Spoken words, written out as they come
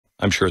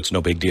I'm sure it's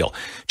no big deal.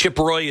 Chip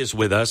Roy is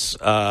with us.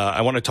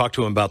 I want to talk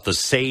to him about the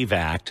SAVE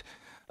Act.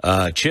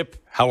 Chip,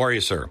 how are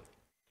you, sir?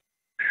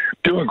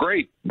 Doing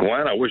great,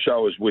 Glenn. I wish I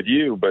was with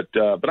you, but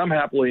I'm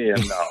happily in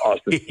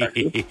Austin,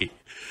 Texas.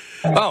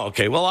 Oh,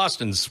 okay. Well,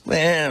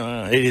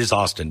 it is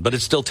Austin, but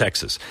it's still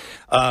Texas.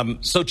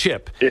 So,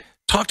 Chip,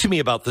 talk to me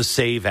about the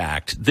SAVE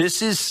Act.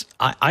 This is,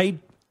 I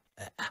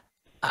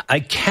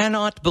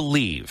cannot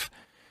believe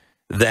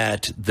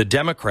that the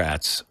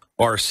Democrats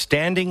are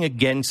standing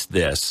against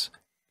this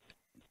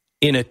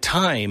in a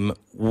time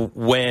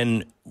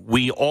when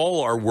we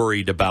all are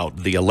worried about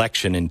the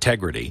election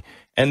integrity.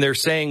 And they're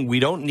saying we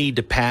don't need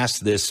to pass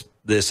this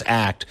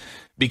act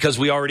because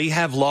we already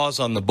have laws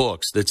on the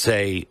books that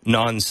say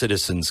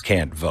non-citizens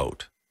can't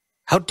vote.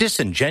 How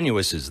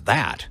disingenuous is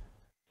that?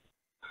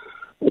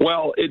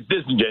 Well, it's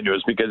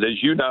disingenuous because,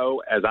 as you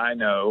know, as I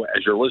know,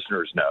 as your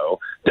listeners know,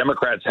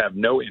 Democrats have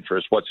no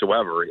interest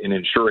whatsoever in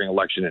ensuring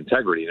election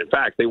integrity. And in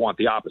fact, they want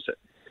the opposite.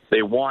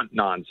 They want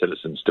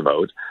non-citizens to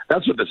vote.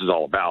 That's what this is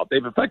all about.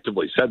 They've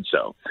effectively said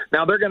so.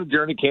 Now, they're going to,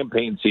 during the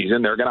campaign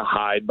season, they're going to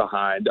hide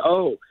behind,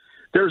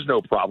 there's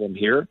no problem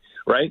here,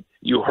 right?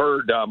 You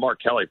heard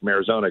Mark Kelly from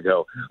Arizona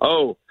go,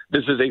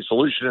 this is a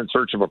solution in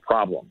search of a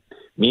problem.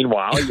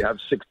 Meanwhile, you have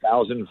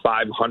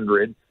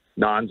 6,500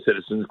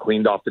 non-citizens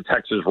cleaned off the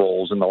Texas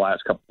rolls in the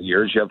last couple of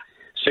years. You have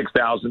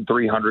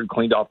 6,300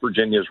 cleaned off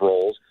Virginia's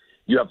rolls.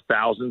 You have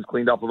thousands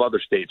cleaned off of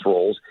other states'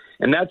 rolls.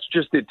 And that's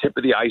just the tip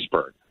of the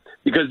iceberg.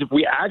 Because if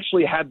we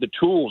actually had the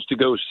tools to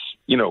go,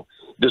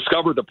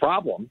 discover the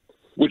problem,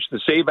 which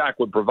the SAVE Act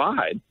would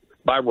provide,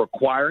 by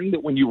requiring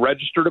that when you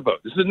register to vote,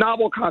 this is a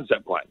novel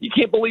concept, Glenn. You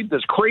can't believe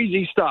this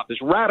crazy stuff, this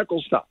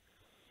radical stuff,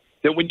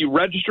 that when you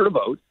register to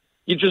vote,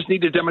 you just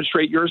need to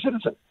demonstrate you're a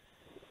citizen.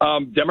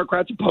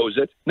 Democrats oppose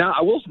it. Now,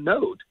 I will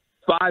note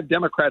 5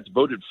 Democrats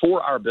voted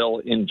for our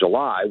bill in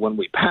July when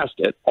we passed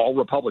it. All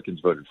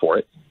Republicans voted for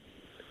it.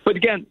 But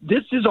again,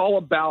 this is all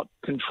about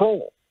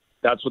control.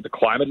 That's what the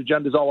climate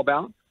agenda is all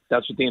about.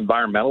 That's what the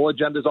environmental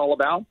agenda is all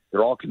about.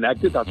 They're all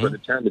connected. That's why they're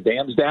tearing the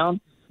dams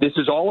down. This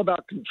is all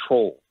about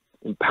control.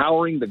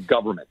 Empowering the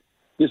government.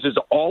 This is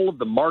all of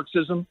the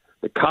Marxism,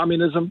 the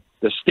communism,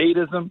 the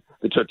statism,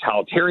 the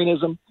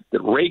totalitarianism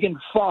that Reagan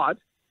fought,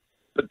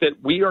 but that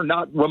we are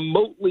not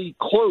remotely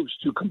close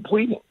to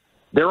completing.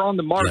 They're on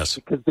the march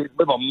because they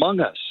live among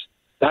us.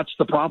 That's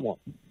the problem.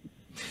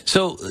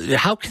 So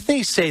how can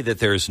they say that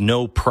there's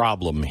no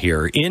problem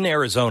here in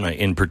Arizona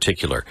in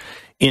particular?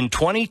 In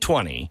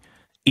 2020,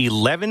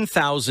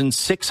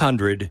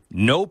 11,600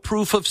 no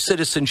proof of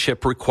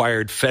citizenship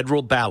required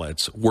federal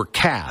ballots were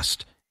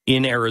cast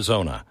in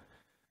Arizona.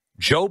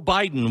 Joe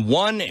Biden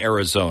won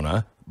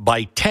Arizona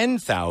by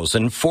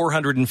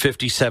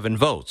 10,457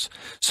 votes.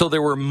 So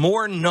there were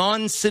more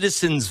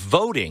non-citizens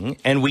voting,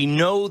 and we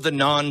know the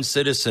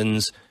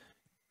non-citizens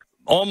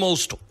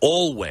almost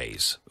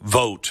always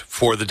vote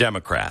for the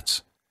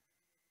Democrats.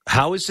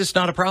 How is this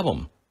not a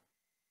problem?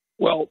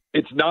 Well,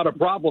 it's not a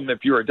problem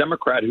if you're a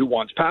Democrat who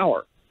wants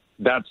power.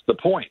 That's the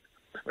point.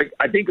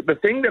 I think the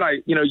thing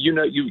that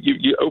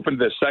you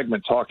opened this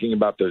segment talking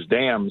about those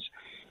dams.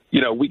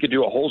 We could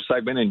do a whole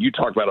segment, and you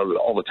talk about it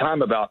all the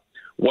time, about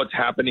what's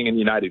happening in the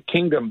United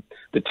Kingdom,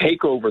 the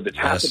takeover that's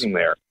happening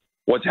there,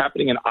 what's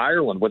happening in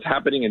Ireland, what's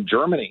happening in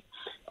Germany.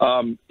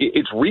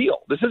 It's real.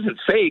 This isn't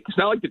fake. It's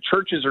not like the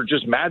churches are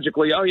just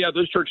magically,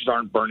 those churches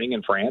aren't burning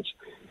in France.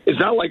 It's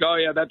not like,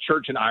 that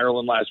church in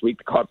Ireland last week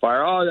that caught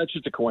fire, that's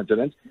just a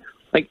coincidence.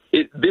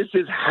 This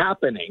is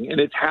happening, and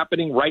it's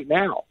happening right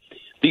now.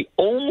 The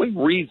only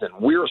reason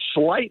we're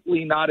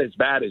slightly not as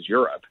bad as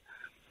Europe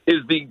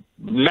is the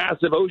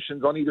massive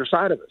oceans on either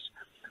side of us.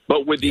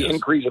 But with the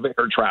increase of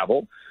air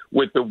travel,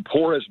 with the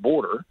porous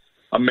border,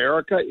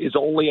 America is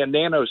only a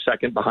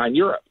nanosecond behind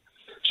Europe.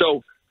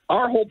 So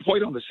our whole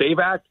point on the SAVE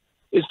Act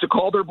is to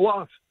call their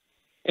bluff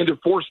and to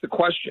force the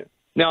question.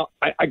 Now,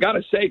 I got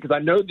to say, because I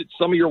know that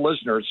some of your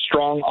listeners,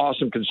 strong,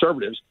 awesome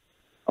conservatives,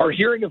 are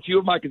hearing a few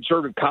of my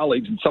conservative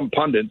colleagues and some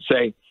pundits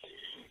say,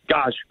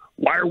 gosh,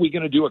 why are we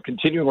going to do a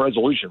continuing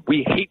resolution?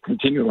 We hate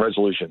continuing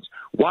resolutions.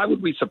 Why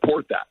would we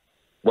support that?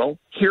 Well,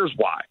 here's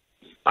why.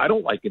 I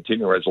don't like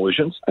continuing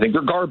resolutions. I think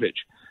they're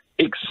garbage,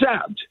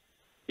 except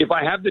if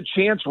I have the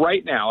chance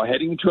right now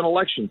heading into an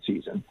election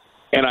season,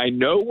 and I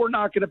know we're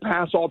not going to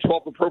pass all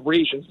 12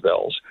 appropriations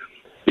bills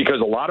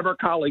because a lot of our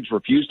colleagues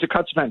refuse to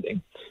cut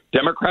spending.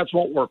 Democrats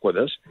won't work with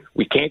us.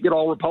 We can't get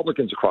all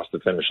Republicans across the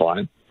finish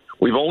line.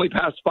 We've only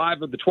passed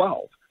 5 of the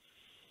 12.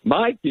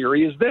 My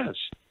theory is this.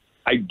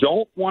 I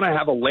don't want to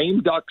have a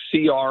lame duck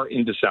CR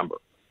in December.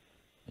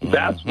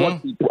 That's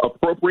what the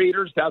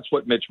appropriators, that's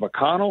what Mitch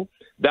McConnell,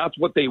 that's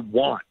what they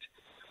want.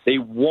 They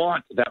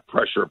want that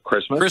pressure of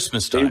Christmas.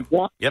 Christmas time. They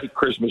want a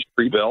Christmas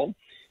tree bill.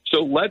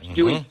 So let's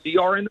do a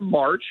CR in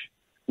March.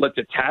 Let's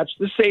attach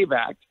the SAVE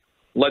Act.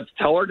 Let's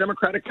tell our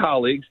Democratic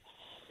colleagues,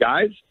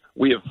 guys,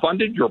 we have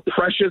funded your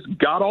precious,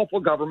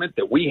 god-awful government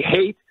that we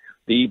hate,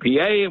 the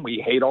EPA, and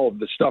we hate all of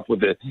the stuff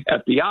with the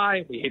FBI,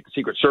 and we hate the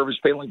Secret Service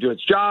failing to do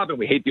its job, and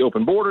we hate the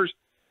open borders.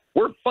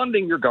 We're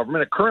funding your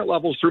government at current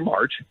levels through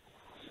March.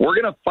 We're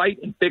going to fight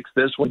and fix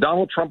this when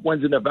Donald Trump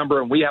wins in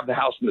November and we have the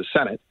House and the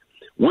Senate.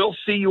 We'll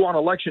see you on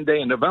Election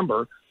Day in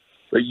November.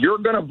 But you're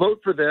going to vote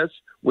for this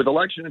with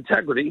election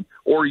integrity,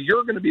 or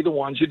you're going to be the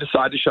ones who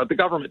decide to shut the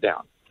government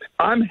down.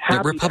 I'm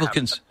happy. The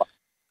Republicans,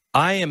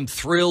 I am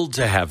thrilled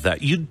to have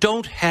that. You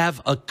don't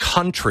have a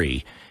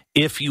country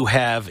if you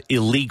have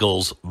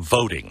illegals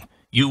voting.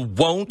 You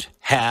won't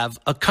have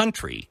a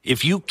country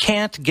if you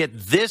can't get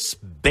this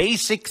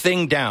basic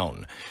thing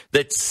down,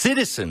 that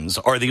citizens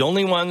are the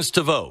only ones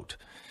to vote.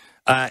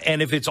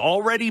 And if it's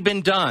already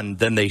been done,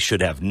 then they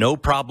should have no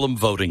problem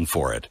voting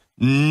for it.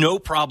 No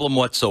problem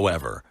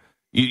whatsoever.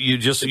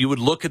 You would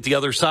look at the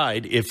other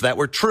side. If that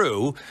were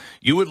true,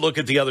 you would look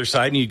at the other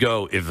side and you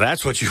go, if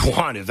that's what you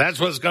want, if that's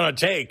what it's going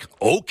to take,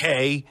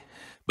 okay.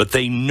 But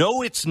they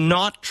know it's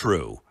not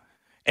true.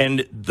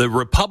 And the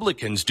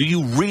Republicans, do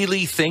you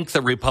really think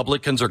the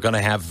Republicans are going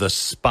to have the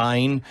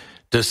spine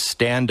to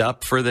stand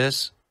up for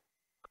this?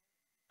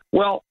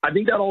 Well, I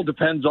think that all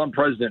depends on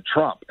President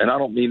Trump. And I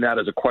don't mean that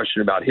as a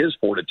question about his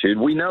fortitude.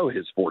 We know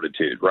his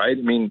fortitude, right?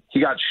 I mean,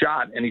 he got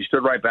shot and he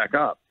stood right back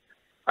up.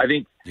 I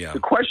think the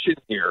question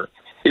here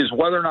is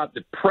whether or not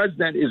the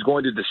president is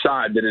going to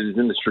decide that it is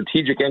in the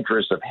strategic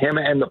interest of him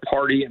and the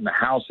party and the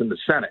House and the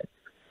Senate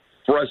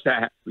for us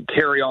to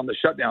carry on the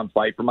shutdown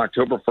fight from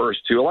October 1st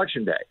to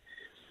Election Day.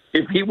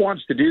 If he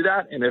wants to do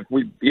that, and if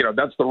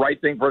that's the right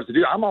thing for us to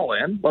do, I'm all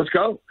in. Let's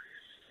go.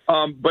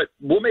 But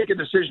we'll make a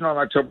decision on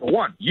October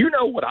 1. You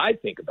know what I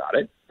think about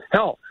it.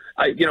 Hell,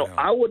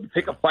 I would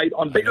pick a fight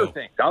on bigger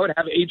things. I would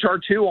have H.R.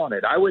 2 on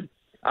it. I would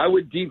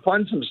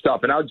defund some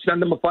stuff, and I would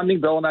send them a funding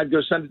bill, and I'd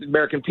go send it to the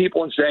American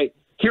people and say,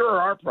 here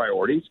are our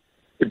priorities.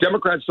 If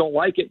Democrats don't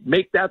like it,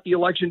 make that the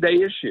Election Day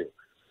issue.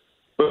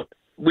 But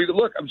I'm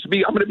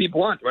going to be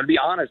blunt. I'm going to be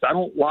honest. I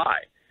don't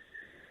lie.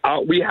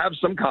 We have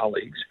some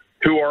colleagues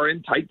who are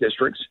in tight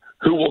districts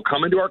who will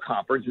come into our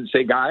conference and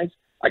say, guys,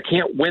 I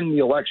can't win the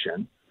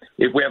election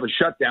if we have a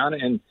shutdown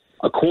and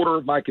a quarter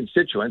of my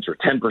constituents, or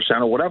 10%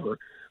 or whatever,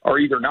 are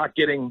either not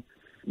getting,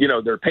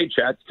 their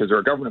paychecks because they're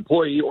a government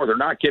employee, or they're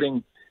not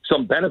getting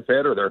some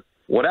benefit, or they're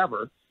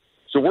whatever.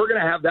 So we're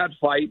going to have that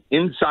fight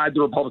inside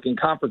the Republican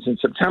conference in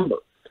September.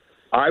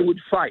 I would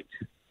fight.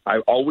 I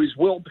always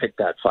will pick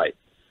that fight.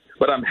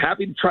 But I'm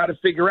happy to try to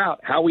figure out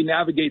how we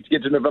navigate to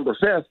get to November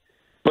 5th.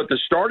 But the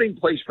starting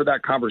place for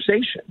that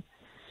conversation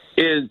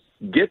is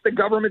get the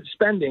government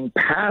spending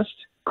past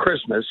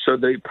Christmas so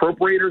the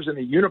appropriators and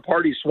the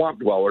uniparty swamp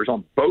dwellers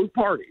on both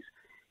parties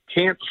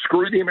can't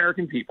screw the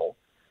American people,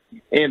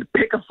 and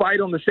pick a fight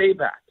on the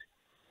SAVE Act.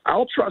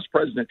 I'll trust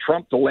President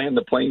Trump to land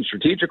the plane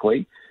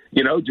strategically.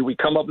 Do we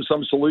come up with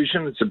some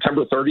solution on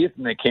September 30th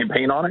and they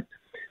campaign on it?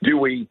 Do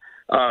we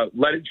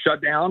let it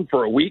shut down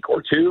for a week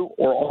or two,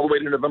 or all the way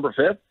to November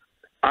 5th?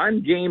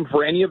 I'm game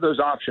for any of those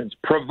options,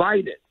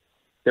 provided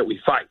that we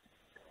fight,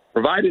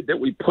 provided that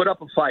we put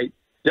up a fight,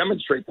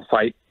 demonstrate the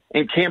fight,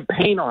 and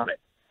campaign on it.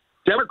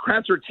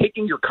 Democrats are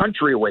taking your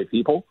country away,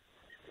 people.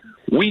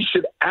 We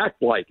should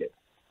act like it.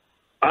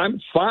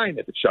 I'm fine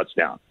if it shuts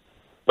down,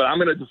 but I'm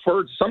going to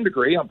defer to some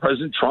degree on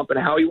President Trump and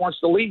how he wants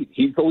to lead.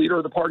 He's the leader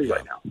of the party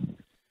right now.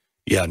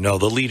 Yeah, no,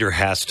 the leader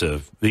has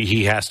to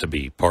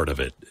be part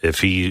of it. If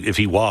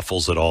he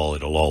waffles at all,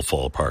 it'll all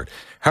fall apart.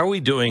 How are we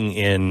doing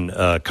in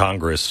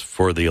Congress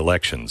for the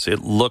elections? It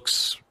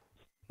looks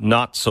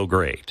not so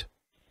great.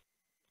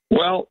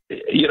 Well,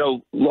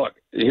 look,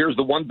 here's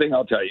the one thing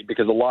I'll tell you,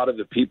 because a lot of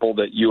the people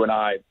that you and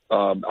I,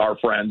 our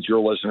friends, your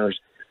listeners,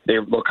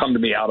 they'll come to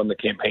me out on the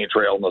campaign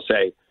trail and they'll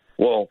say,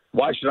 well,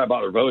 why should I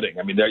bother voting?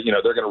 I mean, they're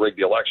going to rig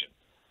the election.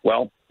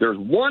 Well, there's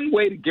one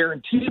way to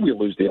guarantee we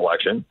lose the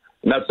election,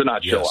 and that's to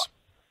not show up.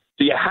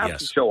 So you have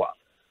to show up.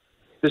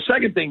 The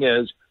second thing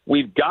is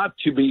we've got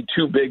to be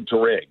too big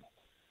to rig.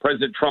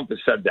 President Trump has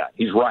said that.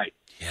 He's right.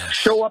 Yes.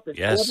 Show up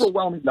in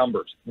overwhelming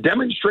numbers.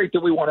 Demonstrate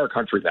that we want our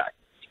country back.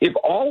 If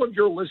all of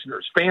your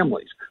listeners,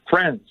 families,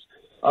 friends,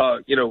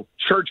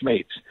 church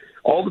mates,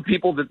 all the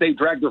people that they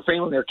drag their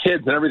family, their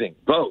kids and everything,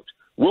 vote,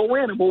 we'll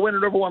win, and we'll win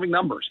in overwhelming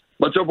numbers.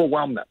 Let's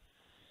overwhelm them.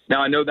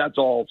 Now, I know that's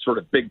all sort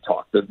of big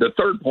talk. The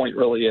third point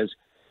really is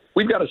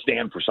we've got to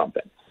stand for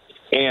something.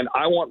 And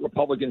I want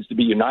Republicans to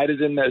be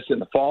united in this in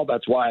the fall.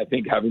 That's why I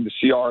think having the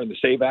CR and the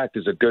SAVE Act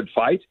is a good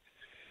fight.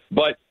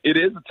 But it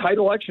is a tight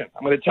election.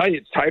 I'm going to tell you,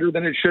 it's tighter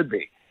than it should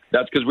be.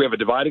 That's because we have a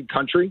divided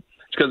country.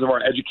 It's because of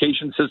our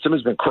education system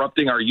has been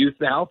corrupting our youth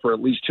now for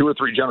at least 2 or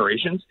 3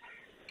 generations.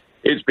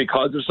 It's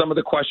because of some of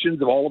the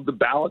questions of all of the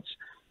ballots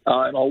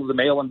and all of the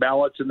mail-in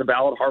ballots and the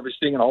ballot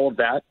harvesting and all of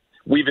that.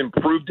 We've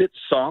improved it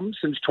some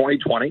since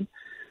 2020.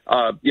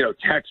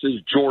 Texas,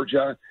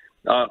 Georgia,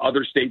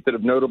 other states that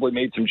have notably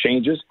made some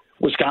changes.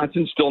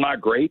 Wisconsin's still not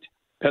great.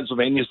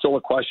 Pennsylvania's still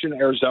a question.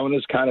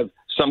 Arizona's kind of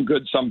some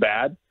good, some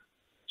bad.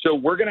 So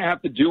we're going to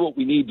have to do what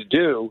we need to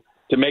do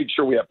to make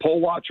sure we have poll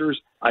watchers.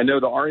 I know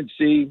the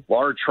RNC,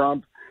 Laura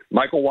Trump,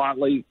 Michael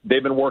Whatley,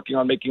 they've been working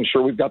on making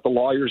sure we've got the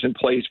lawyers in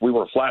place. We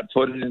were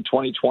flat-footed in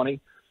 2020.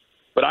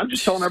 But I'm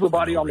just telling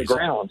everybody on the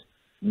ground,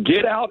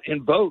 get out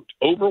and vote.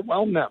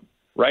 Overwhelm them,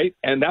 right?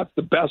 And that's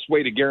the best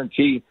way to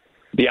guarantee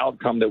the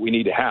outcome that we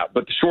need to have.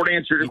 But the short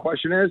answer to your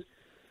question is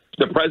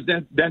the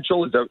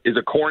presidential is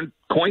a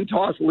coin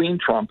toss, lean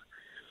Trump.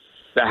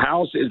 The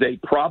House is a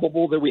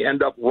probable that we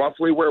end up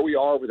roughly where we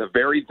are with a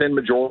very thin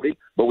majority,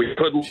 but we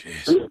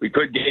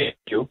could gain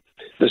you.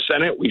 The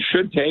Senate we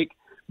should take,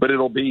 but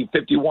it'll be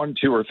 51,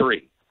 2, or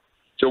 3.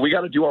 So we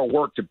got to do our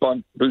work to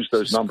boost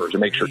those numbers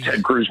and make sure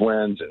Ted Cruz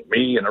wins and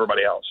me and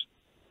everybody else.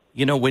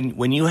 You know,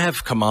 when you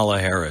have Kamala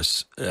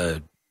Harris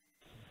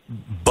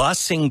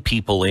bussing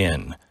people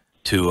in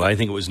to, I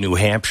think it was New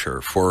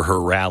Hampshire for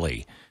her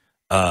rally,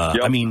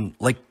 I mean,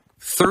 like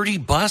 30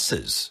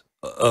 buses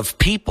of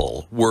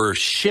people were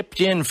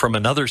shipped in from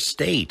another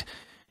state.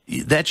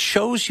 That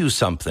shows you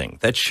something.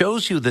 That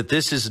shows you that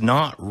this is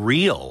not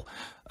real.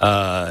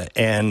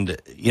 And,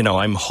 you know,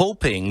 I'm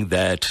hoping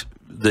that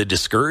the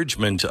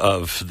discouragement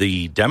of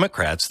the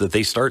Democrats, that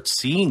they start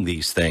seeing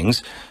these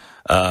things.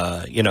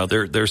 You know,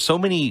 there's so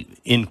many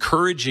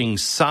encouraging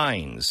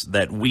signs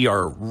that we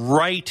are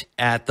right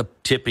at the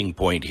tipping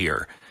point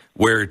here,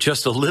 where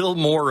just a little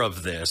more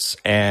of this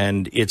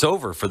and it's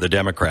over for the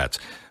Democrats.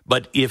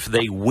 But if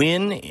they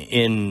win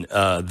in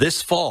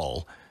this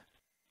fall,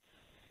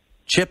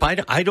 Chip,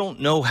 I don't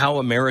know how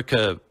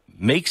America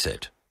makes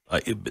it.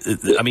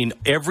 I mean,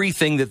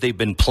 everything that they've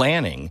been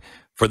planning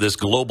for this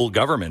global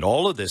government,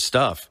 all of this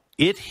stuff,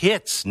 it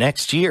hits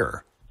next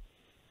year.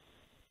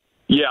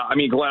 Yeah, I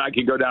mean, Glenn, I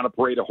could go down a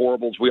parade of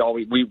horribles. We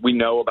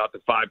know about the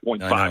 5.5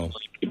 million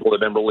people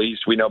that have been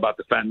released. We know about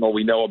the fentanyl.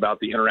 We know about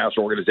the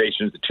international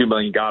organizations, the 2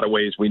 million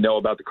gotaways. We know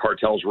about the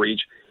cartel's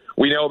reach.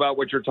 We know about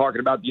what you're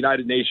talking about, the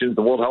United Nations,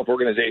 the World Health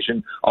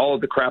Organization, all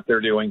of the crap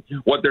they're doing,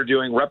 what they're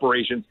doing,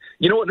 reparations.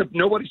 You know what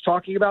nobody's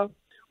talking about?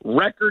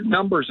 Record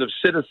numbers of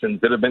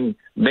citizens that have been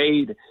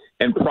made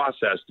and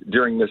processed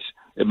during this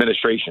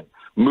administration,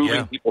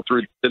 moving people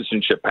through the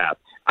citizenship path.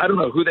 I don't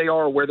know who they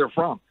are or where they're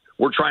from.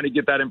 We're trying to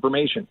get that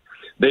information.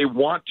 They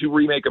want to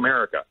remake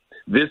America.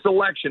 This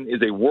election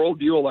is a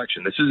worldview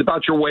election. This is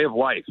about your way of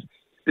life.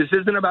 This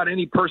isn't about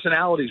any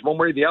personalities one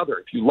way or the other.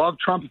 If you love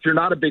Trump, if you're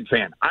not a big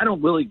fan, I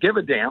don't really give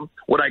a damn.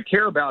 What I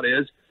care about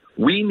is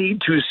we need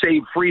to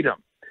save freedom.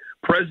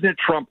 President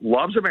Trump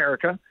loves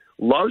America,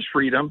 loves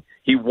freedom.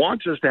 He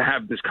wants us to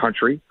have this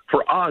country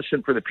for us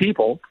and for the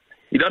people.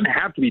 He doesn't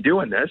have to be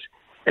doing this.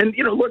 And,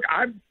 you know, look,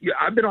 I've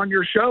been on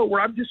your show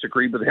where I've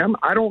disagreed with him.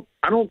 I don't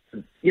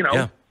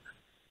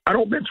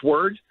mince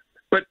words,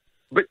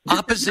 but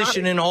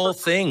opposition in all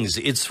things.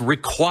 It's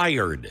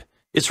required.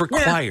 It's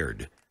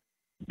required. Yeah.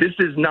 This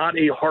is not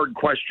a hard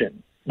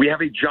question. We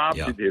have a job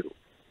to do.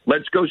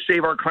 Let's go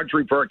save our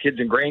country for our kids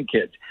and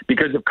grandkids.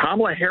 Because if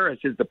Kamala Harris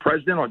is the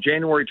president on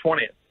January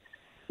 20th,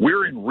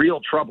 we're in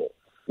real trouble.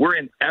 We're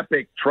in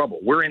epic trouble.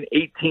 We're in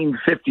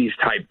 1850s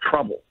type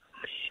trouble.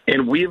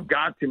 And we've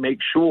got to make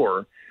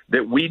sure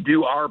that we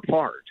do our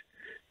part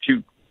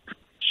to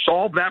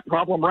solve that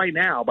problem right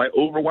now by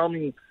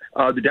overwhelming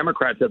the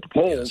Democrats at the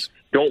polls.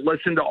 Don't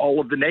listen to all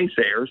of the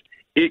naysayers.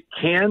 It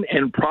can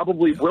and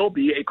probably will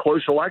be a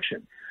close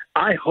election.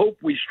 I hope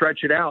we stretch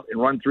it out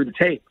and run through the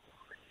tape.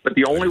 But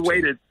the only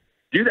way to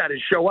do that is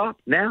show up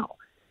now.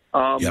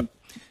 You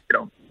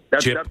know,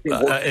 Chip,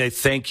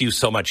 thank you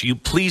so much. You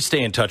please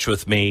stay in touch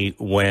with me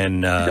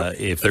when,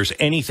 if there's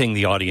anything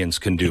the audience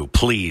can do,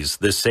 please,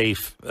 the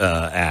SAVE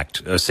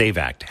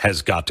Act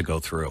has got to go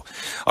through.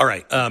 All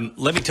right.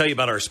 Let me tell you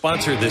about our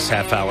sponsor this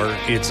half hour.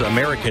 It's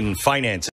American Finance.